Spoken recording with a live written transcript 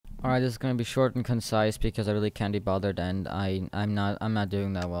Alright, this is gonna be short and concise because I really can't be bothered, and I'm not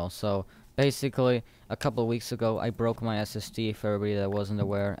doing that well. So basically, a couple of weeks ago I broke my SSD, for everybody that wasn't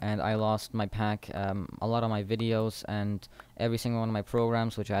aware, and I lost my pack, a lot of my videos and every single one of my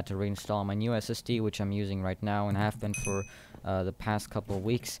programs, which I had to reinstall on my new SSD, which I'm using right now and have been for the past couple of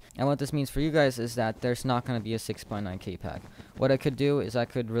weeks. And what this means for you guys is that there's not going to be a 6.9K pack. What I could do is I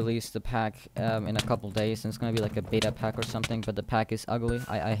could release the pack in a couple days, and it's going to be like a beta pack or something, but the pack is ugly.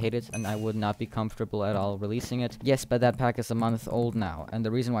 I hate it, and I would not be comfortable at all releasing it. Yes, but that pack is a month old now, and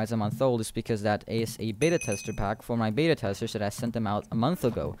the reason why it's a month old is because that is a beta tester pack for my beta testers that I sent them out a month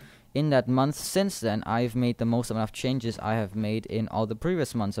ago. In that month since then, I've made the most amount of changes I have made in all the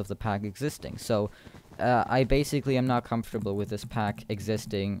previous months of the pack existing. So I basically am not comfortable with this pack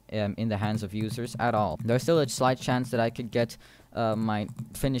existing in the hands of users at all. There's still a slight chance that I could get my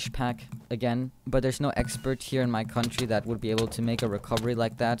finished pack again, but there's no expert here in my country that would be able to make a recovery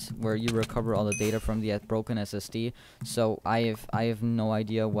like that, where you recover all the data from the broken SSD. So I have no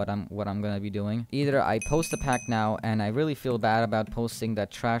idea what I'm gonna be doing. Either I post the pack now, and I really feel bad about posting that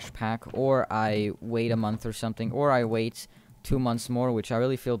trash pack, or I wait a month or something, or I wait 2 months more, which I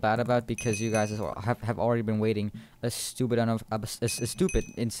really feel bad about because you guys have already been waiting a stupid,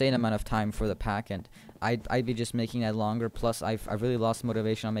 insane amount of time for the pack, and I'd be just making that longer. Plus, I've really lost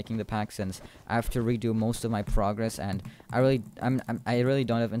motivation on making the pack since I have to redo most of my progress, and I really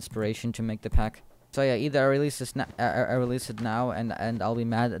don't have inspiration to make the pack. So yeah, either I release this I release it now, and I'll be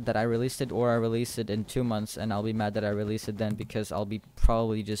mad that I released it, or I release it in 2 months and I'll be mad that I released it then, because I'll be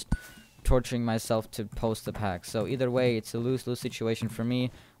probably just torturing myself to post the pack. So either way, it's a lose-lose situation for me.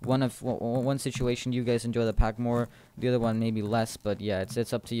 One situation you guys enjoy the pack more, the other one maybe less, but yeah,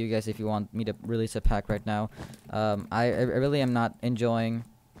 it's up to you guys if you want me to release a pack right now. I really am not enjoying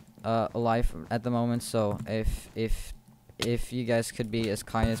life at the moment, so if you guys could be as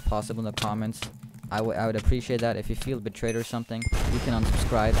kind as possible in the comments, I would appreciate that. If you feel betrayed or something, you can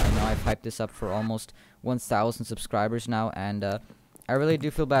unsubscribe. I know I've hyped this up for almost 1,000 subscribers now, and I really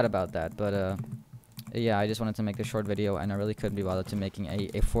do feel bad about that, but yeah, I just wanted to make a short video, and I really couldn't be bothered to making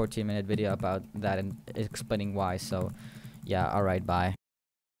a 14-minute video about that and explaining why. So yeah, alright, bye.